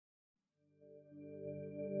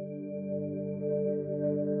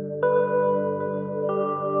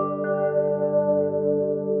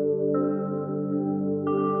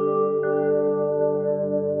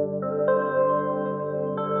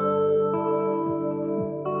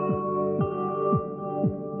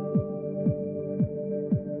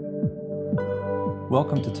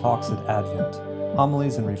Welcome to Talks at Advent,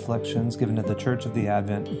 homilies and reflections given at the Church of the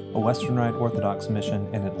Advent, a Western Rite Orthodox mission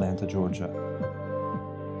in Atlanta, Georgia.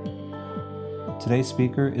 Today's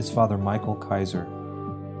speaker is Father Michael Kaiser.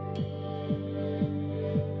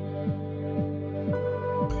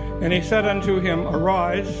 And he said unto him,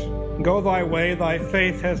 Arise, go thy way, thy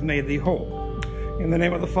faith has made thee whole. In the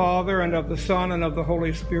name of the Father, and of the Son, and of the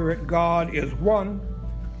Holy Spirit, God is one.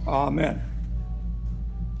 Amen.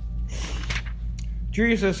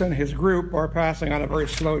 Jesus and his group are passing on a very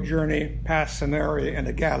slow journey past Samaria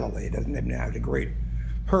into Galilee. Doesn't even have a great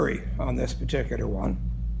hurry on this particular one.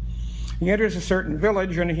 He enters a certain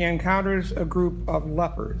village and he encounters a group of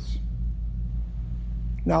lepers.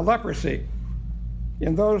 Now, leprosy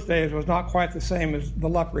in those days was not quite the same as the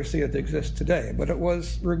leprosy that exists today, but it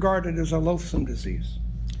was regarded as a loathsome disease.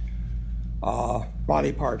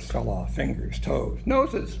 Body parts fell off, fingers, toes,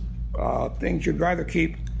 noses, things you'd rather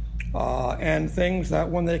keep, and things that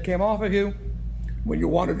when they came off of you, when you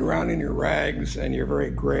wandered around in your rags and your very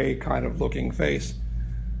gray kind of looking face,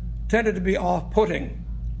 tended to be off-putting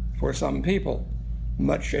for some people,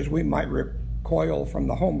 much as we might recoil from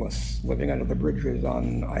the homeless living under the bridges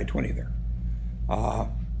on I-20 there.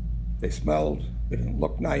 They smelled, they didn't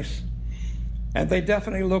look nice, and they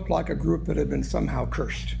definitely looked like a group that had been somehow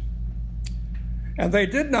cursed. And they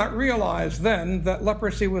did not realize then that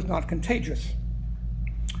leprosy was not contagious.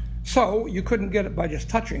 So you couldn't get it by just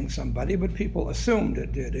touching somebody, but people assumed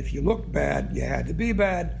it did. If you looked bad, you had to be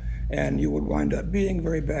bad, and you would wind up being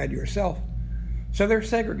very bad yourself. So they're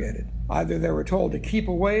segregated. Either they were told to keep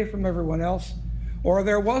away from everyone else, or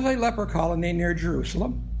there was a leper colony near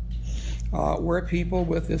Jerusalem where people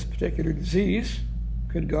with this particular disease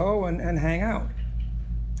could go and hang out.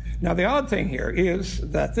 Now, the odd thing here is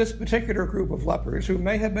that this particular group of lepers, who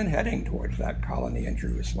may have been heading towards that colony in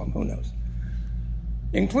Jerusalem, who knows,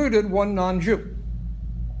 included one non-Jew.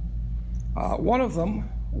 One of them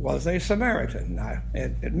was a Samaritan. Now,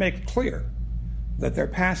 it makes clear that they're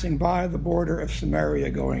passing by the border of Samaria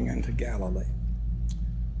going into Galilee.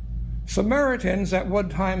 Samaritans at one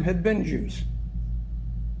time had been Jews,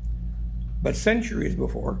 but centuries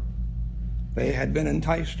before, they had been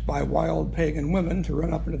enticed by wild pagan women to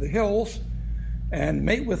run up into the hills and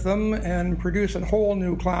mate with them and produce a whole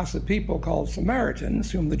new class of people called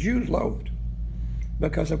Samaritans, whom the Jews loathed.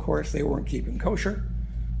 Because, of course, they weren't keeping kosher.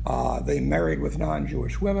 They married with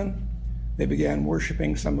non-Jewish women. They began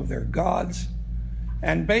worshiping some of their gods.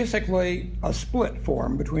 And basically, a split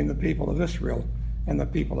formed between the people of Israel and the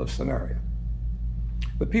people of Samaria.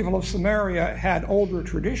 The people of Samaria had older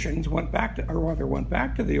traditions, went back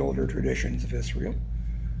to the older traditions of Israel.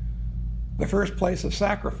 The first place of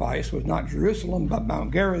sacrifice was not Jerusalem, but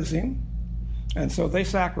Mount Gerizim. And so they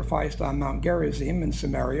sacrificed on Mount Gerizim in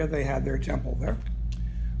Samaria. They had their temple there.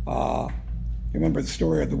 You remember the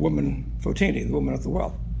story of the woman, Fotini, the woman at the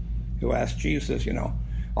well, who asked Jesus,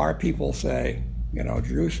 our people say,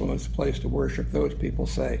 Jerusalem is the place to worship. Those people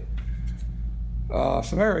say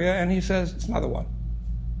Samaria. And he says, it's another one.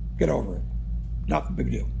 Get over it. Not the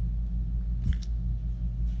big deal.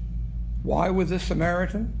 Why was this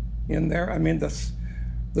Samaritan in there? I mean,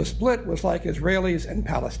 the split was like Israelis and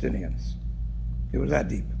Palestinians. It was that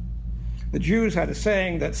deep. The Jews had a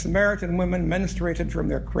saying that Samaritan women menstruated from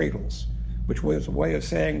their cradles, which was a way of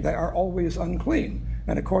saying they are always unclean.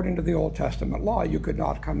 And according to the Old Testament law, you could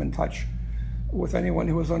not come in touch with anyone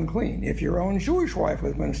who was unclean. If your own Jewish wife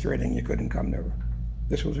was menstruating, you couldn't come near her.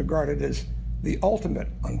 This was regarded as the ultimate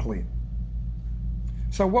unclean.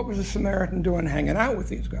 So what was the Samaritan doing hanging out with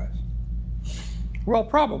these guys? Well,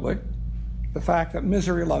 probably the fact that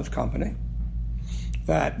misery loves company,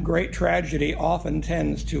 that great tragedy often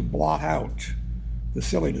tends to blot out the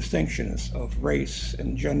silly distinctions of race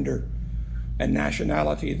and gender and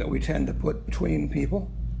nationality that we tend to put between people.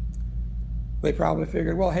 They probably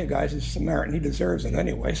figured, well, hey guys, he's a Samaritan, he deserves it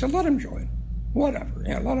anyway, so let him join. Whatever,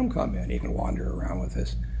 let him come in, he can wander around with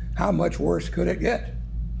this. How much worse could it get?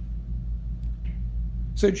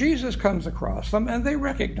 So Jesus comes across them and they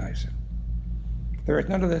recognize him. There is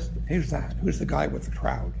none of this, who's that? Who's the guy with the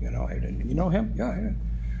crowd? You know him? Yeah.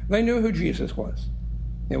 They knew who Jesus was.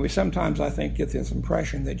 And we sometimes, I think, get this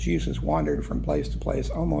impression that Jesus wandered from place to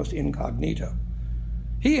place almost incognito.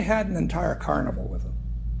 He had an entire carnival with him.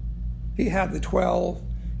 He had the 12,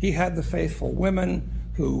 he had the faithful women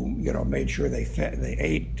who, made sure they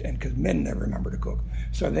ate, and because men never remember to cook.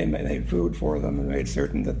 So they made food for them and made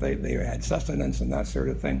certain that they had sustenance and that sort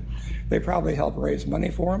of thing. They probably helped raise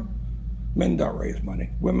money for him. Men don't raise money.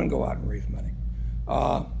 Women go out and raise money.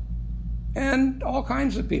 And all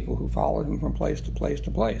kinds of people who followed him from place to place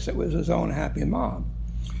to place. It was his own happy mob.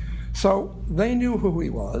 So they knew who he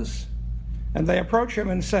was, And they approach him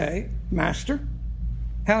and say, Master,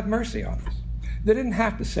 have mercy on us. They didn't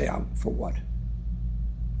have to say out for what.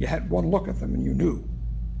 You had one look at them and you knew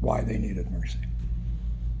why they needed mercy.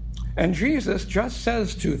 And Jesus just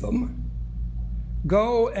says to them,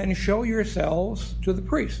 go and show yourselves to the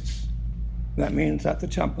priests. That means at the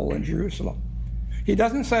temple in Jerusalem. He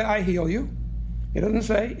doesn't say, I heal you. He doesn't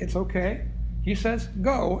say, it's okay. He says,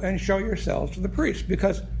 go and show yourselves to the priests,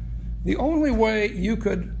 because the only way you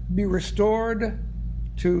could be restored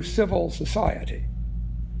to civil society,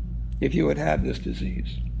 if you had had this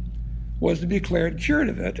disease, was to be declared cured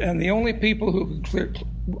of it, and the only people who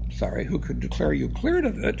could declare you cleared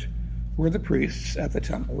of it were the priests at the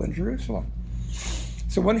temple in Jerusalem.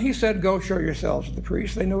 So when he said, go show yourselves to the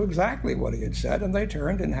priests, they knew exactly what he had said, and they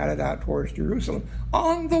turned and headed out towards Jerusalem.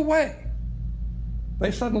 On the way,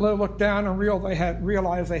 they suddenly looked down and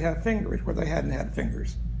realized they had fingers where they hadn't had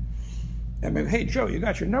fingers. And maybe, hey, Joe, you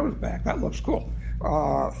got your nose back. That looks cool.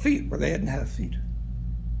 Feet where they hadn't had feet.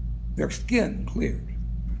 Their skin cleared.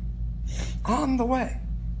 On the way.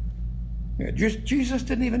 Jesus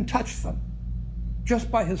didn't even touch them.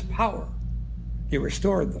 Just by his power, he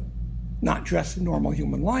restored them. Not just to normal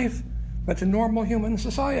human life, but to normal human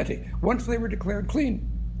society. Once they were declared clean,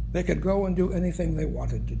 they could go and do anything they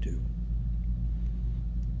wanted to do.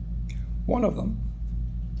 One of them,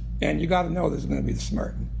 and you got to know this is going to be the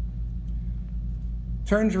Samaritan,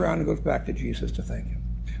 turns around and goes back to Jesus to thank him.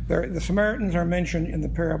 The Samaritans are mentioned in the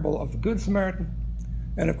parable of the Good Samaritan,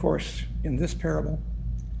 and of course in this parable.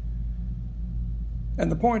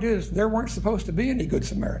 And the point is, there weren't supposed to be any Good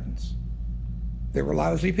Samaritans. They were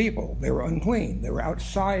lousy people. They were unclean. They were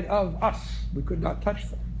outside of us. We could not touch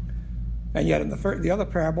them. And yet in the other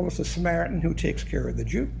parable, it's the Samaritan who takes care of the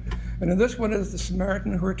Jew. And in this one, is the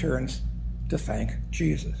Samaritan who returns to thank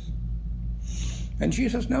Jesus. And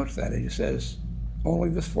Jesus notes that. He says, only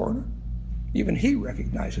this foreigner? Even he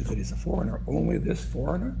recognizes that he's a foreigner. Only this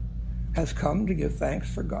foreigner has come to give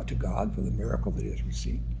thanks to God for the miracle that he has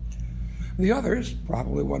received. The others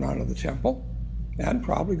probably went on to the temple and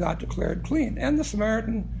probably got declared clean. And the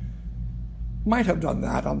Samaritan might have done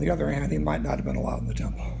that. On the other hand, he might not have been allowed in the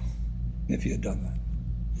temple if he had done that.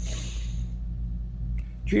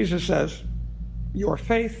 Jesus says, your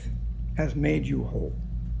faith has made you whole.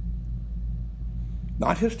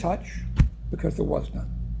 Not his touch, because there was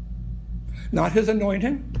none. Not his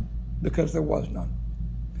anointing, because there was none.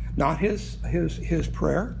 Not his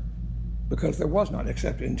prayer, because there was none,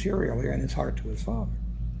 except interiorly in his heart to his Father.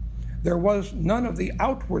 There was none of the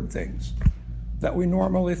outward things that we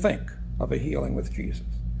normally think of a healing with Jesus.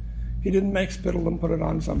 He didn't make spittle and put it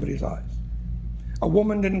on somebody's eyes. A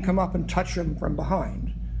woman didn't come up and touch him from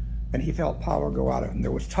behind, and he felt power go out of him.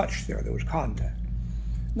 There was touch there was contact.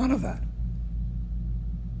 None of that.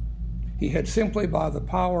 He had simply, by the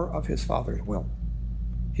power of his Father's will,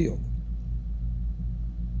 healed.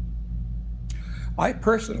 I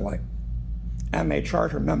personally am a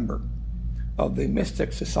charter member of the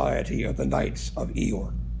Mystic Society of the Knights of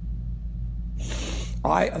Eeyore.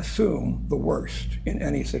 I assume the worst in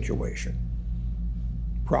any situation.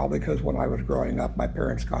 Probably because when I was growing up, my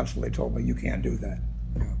parents constantly told me, you can't do that.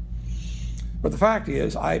 But the fact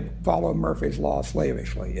is, I follow Murphy's Law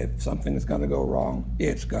slavishly. If something is going to go wrong,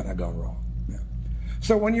 it's going to go wrong.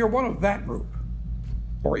 So when you're one of that group,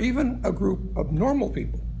 or even a group of normal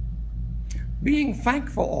people, being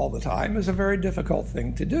thankful all the time is a very difficult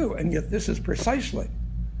thing to do, and yet this is precisely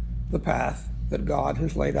the path that God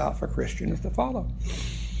has laid out for Christians to follow.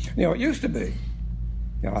 It used to be,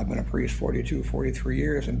 I've been a priest 42, 43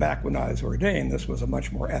 years, and back when I was ordained, this was a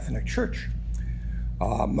much more ethnic church.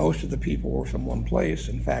 Most of the people were from one place.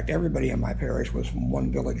 In fact, everybody in my parish was from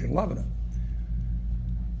one village in Lebanon.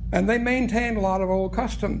 And they maintained a lot of old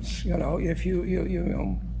customs. If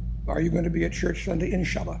are you going to be at church Sunday?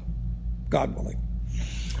 Inshallah. God willing.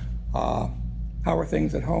 How are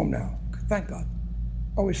things at home now? Thank God.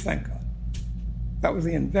 Always thank God. That was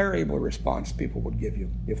the invariable response people would give you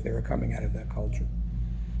if they were coming out of that culture.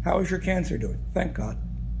 How is your cancer doing? Thank God.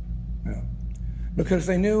 Because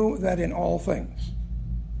they knew that in all things,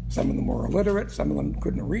 some of them were illiterate, some of them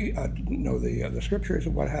couldn't know the scriptures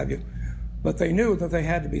and what have you, but they knew that they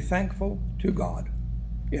had to be thankful to God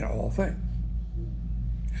in all things.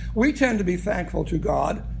 We tend to be thankful to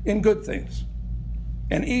God in good things,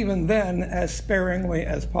 and even then as sparingly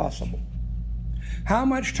as possible. How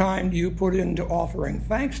much time do you put into offering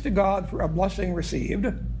thanks to God for a blessing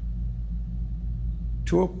received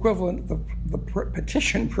to equivalent the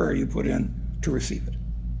petition prayer you put in to receive it?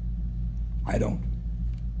 I don't.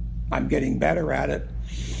 I'm getting better at it.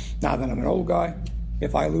 Now that I'm an old guy,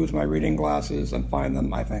 if I lose my reading glasses and find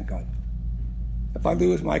them, I thank God. If I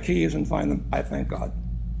lose my keys and find them, I thank God.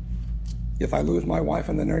 If I lose my wife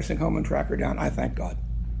in the nursing home and track her down, I thank God.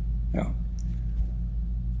 No.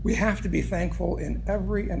 We have to be thankful in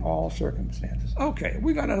every and all circumstances. Okay,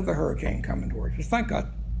 we got another hurricane coming towards us. Thank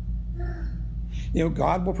God.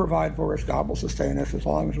 God will provide for us. God will sustain us as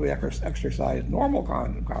long as we exercise normal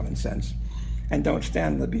common sense and don't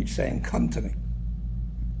stand on the beach saying, "Come to me."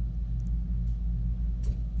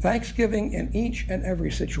 Thanksgiving in each and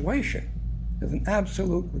every situation is an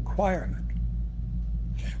absolute requirement.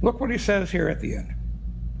 Look what he says here at the end.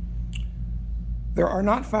 There are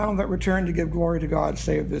not found that return to give glory to God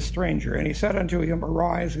save this stranger. And he said unto him,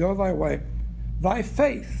 Arise, go thy way. Thy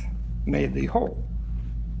faith made thee whole.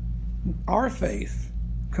 Our faith,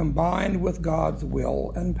 combined with God's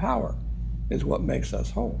will and power, is what makes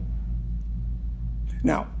us whole.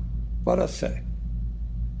 Now, let us say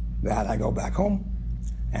that I go back home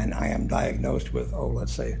and I am diagnosed with,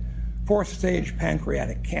 let's say, 4th stage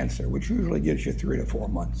pancreatic cancer, which usually gives you 3 to 4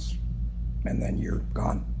 months, and then you're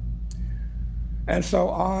gone. And so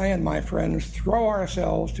I and my friends throw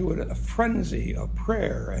ourselves to a frenzy of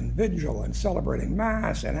prayer and vigil and celebrating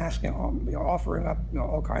Mass and asking, offering up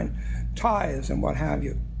all kind tithes and what have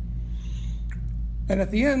you. And at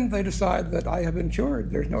the end, they decide that I have been cured.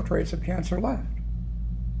 There's no trace of cancer left.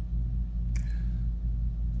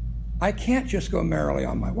 I can't just go merrily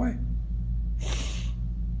on my way,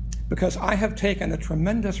 because I have taken a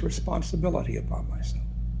tremendous responsibility upon myself.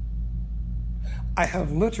 I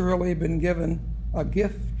have literally been given a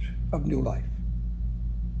gift of new life.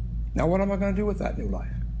 Now, what am I going to do with that new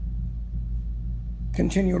life?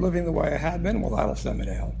 Continue living the way I had been? Well, that'll send me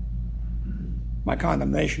to hell. My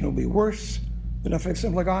condemnation will be worse than if I'd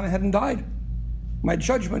simply gone ahead and died. My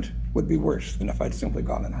judgment would be worse than if I'd simply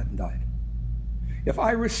gone ahead and died. If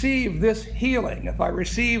I receive this healing, if I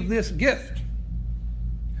receive this gift,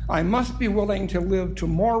 I must be willing to live to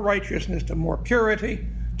more righteousness, to more purity,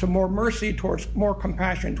 to more mercy, towards more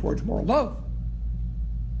compassion, towards more love.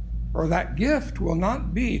 Or that gift will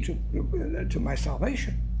not be to my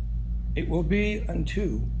salvation. It will be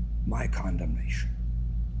unto my condemnation.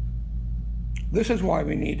 This is why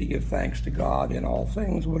we need to give thanks to God in all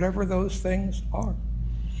things, whatever those things are.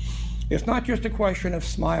 It's not just a question of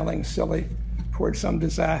smiling silly towards some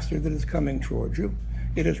disaster that is coming towards you.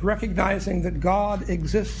 It is recognizing that God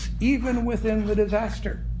exists even within the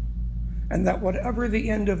disaster, and that whatever the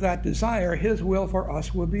end of that desire, his will for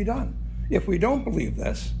us will be done. If we don't believe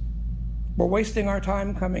this, we're wasting our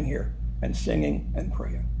time coming here and singing and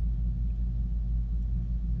praying.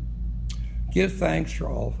 Give thanks for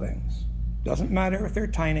all things. Doesn't matter if they're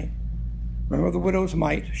tiny. Remember the widow's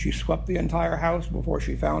mite. She swept the entire house before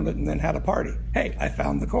she found it and then had a party. Hey, I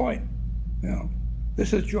found the coin.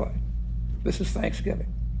 This is joy. This is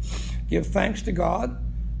thanksgiving. Give thanks to God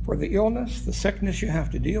for the illness, the sickness you have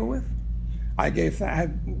to deal with. I've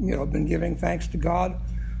been giving thanks to God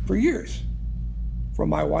for years for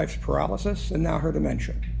my wife's paralysis and now her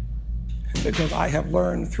dementia, because I have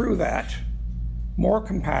learned through that more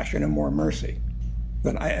compassion and more mercy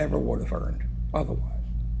than I ever would have earned otherwise.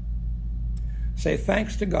 Say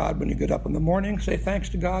thanks to God when you get up in the morning. Say thanks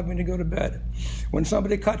to God when you go to bed. When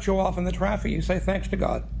somebody cuts you off in the traffic, you say thanks to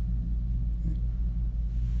God.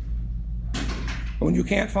 When you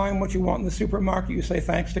can't find what you want in the supermarket, you say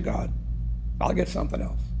thanks to God. I'll get something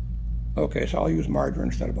else. Okay, so I'll use margarine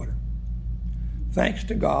instead of butter. Thanks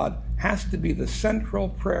to God has to be the central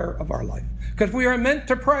prayer of our life, because we are meant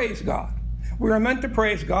to praise God. We are meant to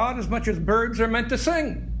praise God as much as birds are meant to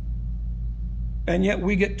sing. And yet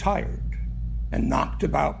we get tired and knocked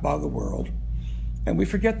about by the world, and we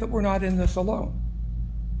forget that we're not in this alone.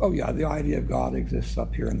 Oh yeah, the idea of God exists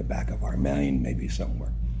up here in the back of our mind, maybe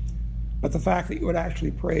somewhere. But the fact that you would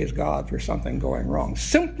actually praise God for something going wrong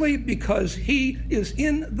simply because he is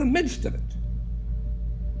in the midst of it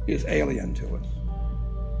is alien to us.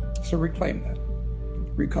 So reclaim that,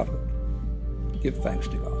 recover it, give thanks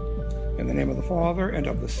to God. In the name of the Father, and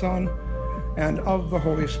of the Son, and of the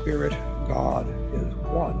Holy Spirit, God is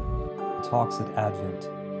one. Talks at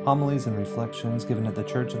Advent, homilies and reflections given at the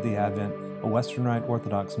Church of the Advent, a Western Rite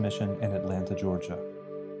Orthodox mission in Atlanta, Georgia.